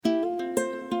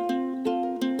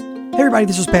Hey everybody,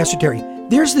 this is Pastor Terry.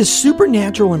 There's this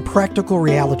supernatural and practical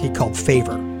reality called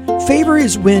favor. Favor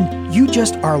is when you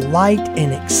just are liked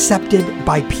and accepted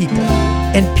by people.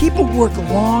 And people work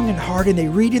long and hard and they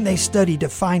read and they study to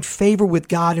find favor with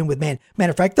God and with man. Matter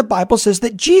of fact, the Bible says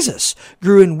that Jesus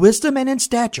grew in wisdom and in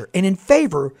stature and in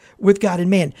favor with God and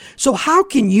man. So how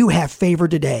can you have favor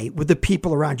today with the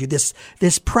people around you? This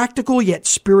practical yet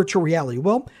spiritual reality.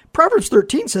 Well, Proverbs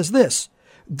 13 says this: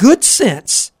 good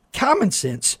sense, common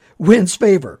sense, wins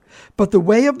favor, but the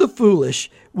way of the foolish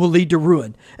will lead to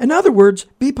ruin. In other words,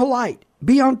 be polite,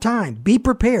 be on time, be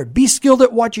prepared, be skilled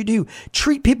at what you do,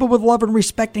 treat people with love and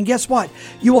respect, and guess what?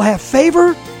 You will have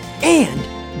favor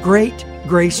and great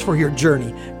grace for your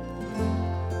journey.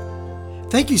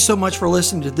 Thank you so much for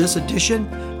listening to this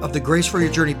edition of the Grace for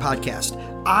Your Journey podcast.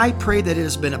 I pray that it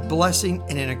has been a blessing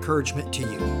and an encouragement to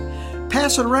you.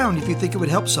 Pass it around if you think it would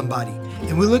help somebody,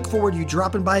 and we look forward to you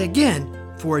dropping by again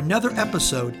for another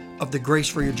episode of the Grace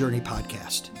for Your Journey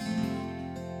podcast.